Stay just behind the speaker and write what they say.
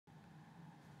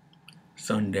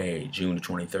Sunday, June the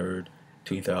 23rd,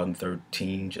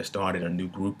 2013. Just started a new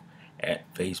group at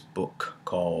Facebook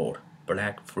called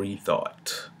Black Free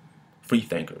Thought, Free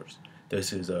Thinkers.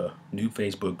 This is a new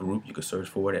Facebook group. You can search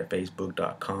for it at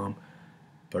facebook.com,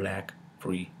 Black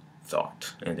Free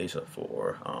Thought. And these are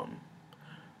for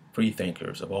free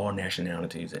thinkers of all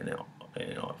nationalities and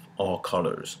of all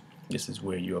colors. This is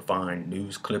where you'll find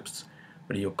news clips,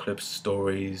 video clips,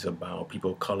 stories about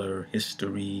people of color,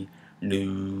 history,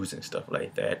 news, and stuff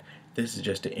like that. This is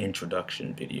just an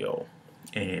introduction video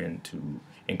and to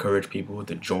encourage people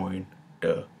to join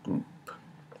the group.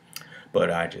 But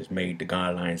I just made the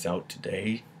guidelines out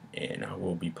today and I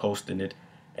will be posting it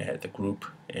at the group,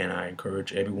 and I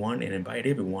encourage everyone and invite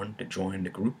everyone to join the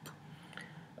group.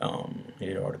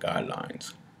 Here are the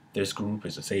guidelines. This group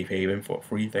is a safe haven for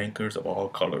free thinkers of all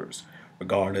colors,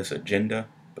 regardless of gender,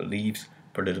 beliefs,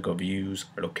 political views,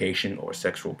 location, or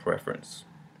sexual preference.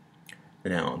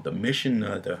 Now, the mission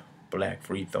of the Black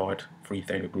Free Thought Free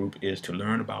Thinker group is to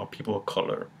learn about people of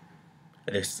color.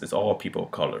 This is all people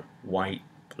of color: white,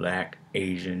 black,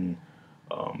 Asian,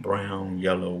 brown,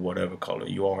 yellow, whatever color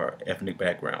you are, ethnic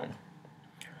background.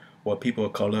 What people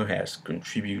of color has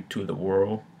contributed to the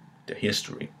world, the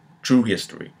history, true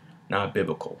history, not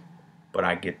biblical, but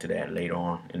I get to that later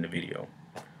on in the video.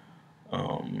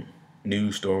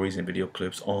 News stories and video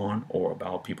clips on or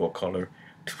about people of color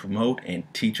to promote and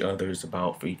teach others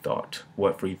about free thought,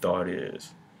 what free thought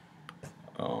is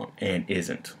and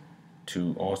isn't.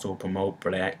 To also promote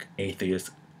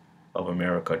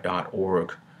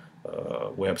blackatheistofamerica.org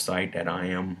website that I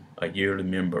am a yearly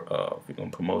member of. We're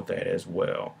going to promote that as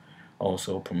well.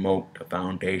 Also promote the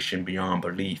Foundation Beyond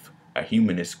Belief, a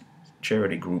humanist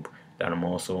charity group that I'm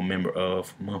also a member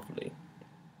of monthly.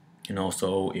 And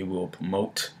also it will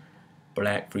promote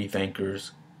Black Free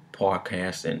Thinkers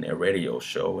podcast and their radio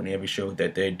show and every show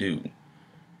that they do.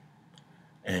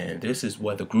 And this is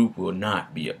what the group will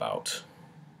not be about.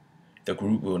 The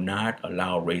group will not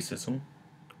allow racism.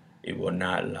 It will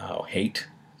not allow hate,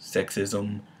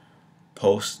 sexism,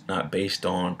 posts not based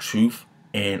on truth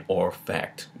and or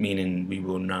fact, meaning we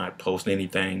will not post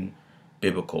anything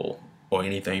biblical or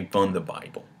anything from the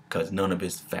Bible, because none of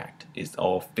it's fact. It's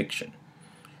all fiction.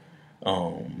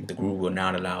 The group will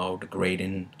not allow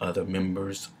degrading other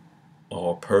members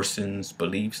or persons'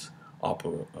 beliefs,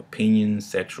 opinions,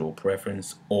 sexual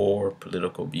preference, or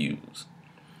political views.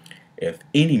 If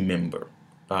any member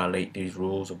violate these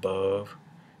rules above,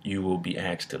 you will be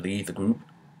asked to leave the group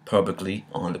publicly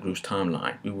on the group's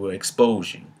timeline. We will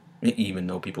expose you, even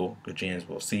though people, the gens,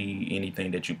 will see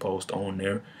anything that you post on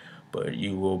there, but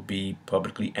you will be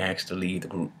publicly asked to leave the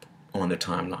group on the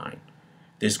timeline.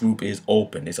 This group is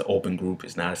open. It's an open group.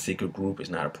 It's not a secret group. It's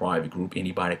not a private group.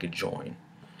 Anybody could join.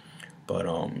 But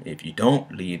if you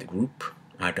don't leave the group,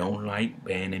 I don't like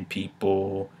banning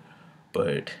people,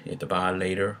 but if the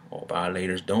violator or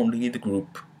violators don't leave the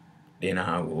group, then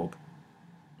I will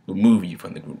remove you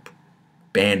from the group,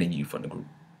 banning you from the group.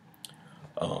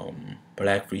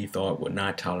 Black Free Thought will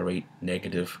not tolerate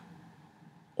negative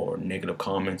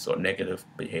comments or negative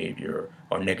behavior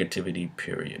or negativity,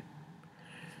 period.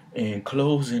 In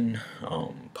closing,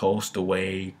 post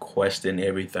away, question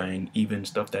everything, even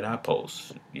stuff that I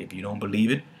post. If you don't believe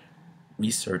it,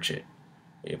 research it.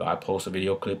 If I post a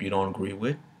video clip you don't agree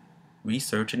with,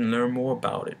 research it and learn more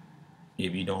about it.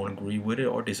 If you don't agree with it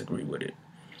or disagree with it,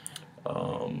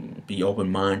 be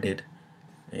open-minded.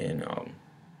 And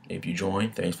if you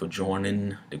join, thanks for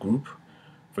joining the group.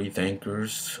 Free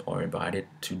thinkers are invited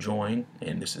to join,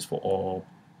 and this is for all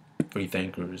free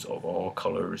thinkers of all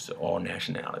colors, all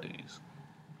nationalities.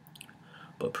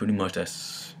 But pretty much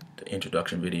that's the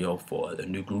introduction video for the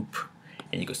new group,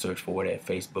 and you can search for it at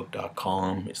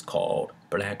facebook.com. It's called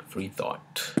Black Free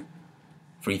Thought,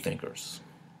 Free Thinkers.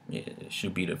 It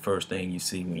should be the first thing you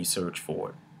see when you search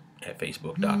for it at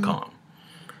facebook.com.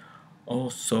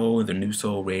 Also, the New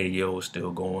Soul Radio is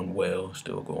still going well,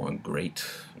 still going great.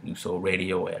 New Soul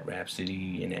Radio at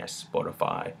Rhapsody and at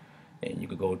Spotify. And you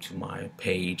can go to my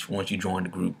page. Once you join the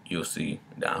group, you'll see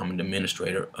that I'm an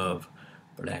administrator of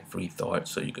Black Free Thought.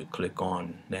 So you could click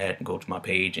on that and go to my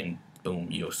page, and boom,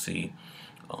 you'll see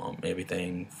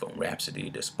everything from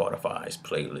Rhapsody to Spotify's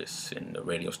playlists and the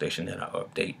radio station that I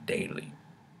update daily.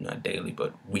 Not daily,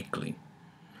 but weekly.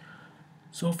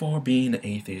 So far, being an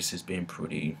atheist has been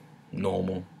pretty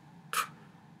normal.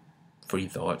 Free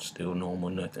thought, still normal,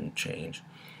 nothing changed.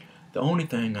 The only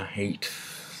thing I hate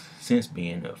since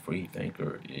being a free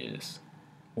thinker is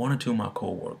one or two of my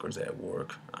co-workers at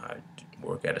work. I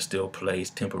work at a still place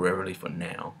temporarily for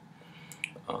now.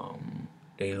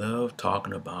 They love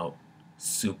talking about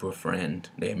super friend,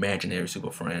 their imaginary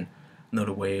super friend.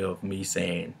 Another way of me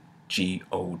saying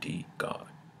G-O-D, God.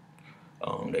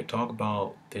 They talk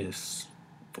about this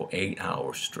for 8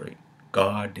 hours straight.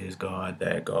 God, this God,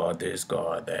 that God, this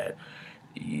God, that.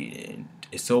 And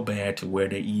it's so bad to where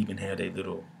they even have their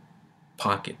little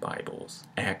pocket Bibles,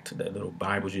 their little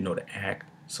Bibles, the Act,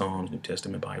 Psalms, New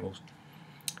Testament Bibles.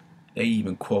 They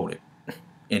even quote it.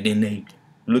 And then they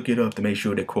look it up to make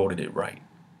sure they quoted it right.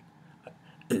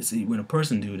 See, when a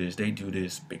person do this, they do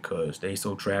this because they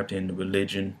so trapped in the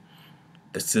religion,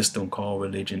 the system called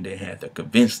religion, they have to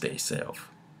convince themselves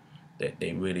that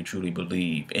they really truly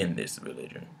believe in this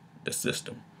religion, the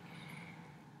system.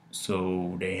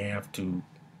 So they have to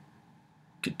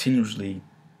continuously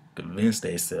convince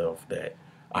themselves that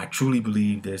I truly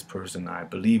believe this person, I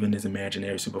believe in this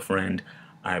imaginary super friend,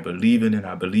 I believe in it,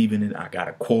 I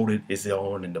gotta quote it, it's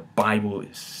all in the Bible,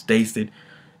 it states it.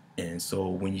 And so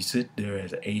when you sit there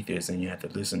as an atheist and you have to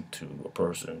listen to a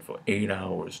person for 8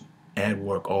 hours at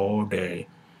work all day,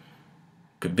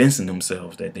 convincing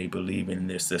themselves that they believe in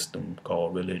this system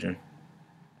called religion,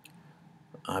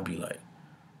 I'd be like,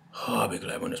 oh, I'll be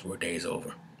glad when this work day is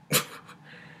over.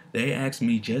 They asked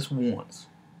me just once,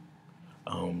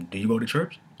 do you go to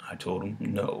church? I told them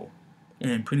no.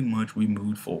 And pretty much we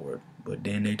moved forward. But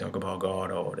then they talk about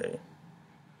God all day.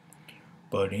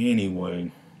 But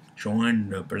anyway, join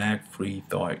the Black Free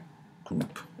Thought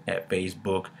group at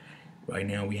Facebook. Right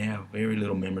now we have very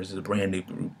little members. It's a brand new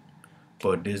group.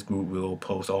 But this group will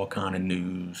post all kind of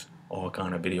news, all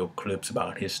kind of video clips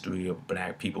about history of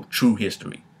black people, true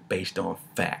history, based on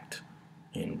fact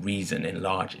and reason and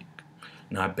logic,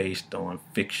 not based on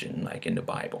fiction like in the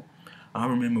Bible. I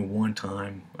remember one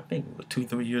time, I think it was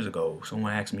 2-3 years ago,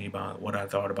 someone asked me about what I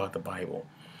thought about the Bible.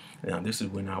 Now this is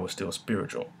when I was still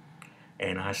spiritual.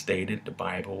 And I stated the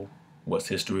Bible was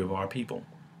history of our people.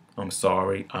 I'm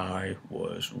sorry, I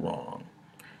was wrong.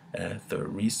 After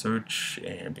research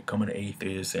and becoming an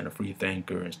atheist and a free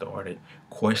thinker and started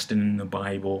questioning the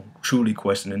Bible, truly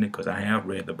questioning it, because I have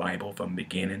read the Bible from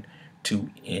beginning to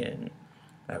end.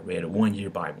 I read a 1-year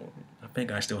Bible. I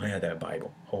think I still have that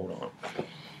Bible. Hold on.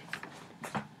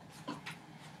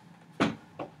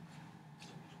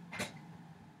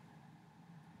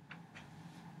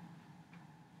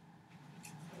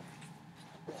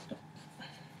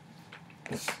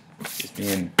 It's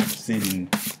been sitting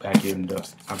back here in the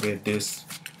dust. I read this.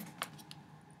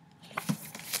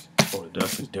 Oh, the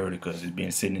dust is dirty because it's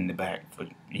been sitting in the back for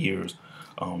years.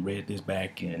 Read this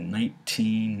back in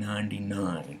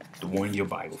 1999, the 1-year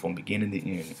Bible from beginning to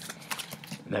end.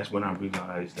 And that's when I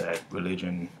realized that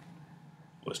religion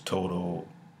was total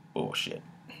bullshit.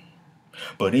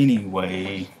 But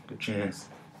anyway, the chance,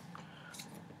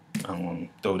 I'm going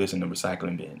to throw this in the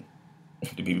recycling bin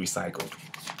to be recycled.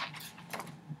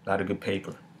 A lot of good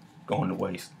paper going to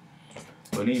waste.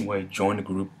 But anyway, join the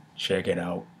group, check it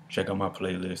out, check out my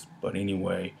playlist. But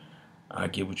anyway, I'll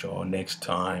get with y'all next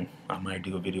time. I might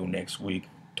do a video next week,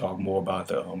 talk more about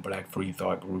the Black Free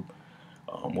Thought group,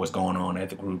 what's going on at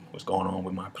the group, what's going on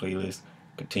with my playlist,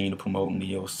 continue to promote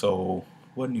Neo Soul.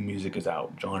 What new music is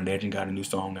out? John Legend got a new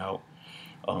song out.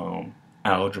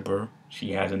 Algebra,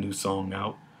 she has a new song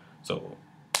out. So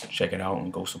check it out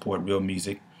and go support real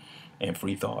music and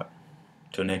free thought.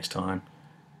 Till next time,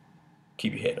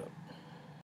 keep your head up.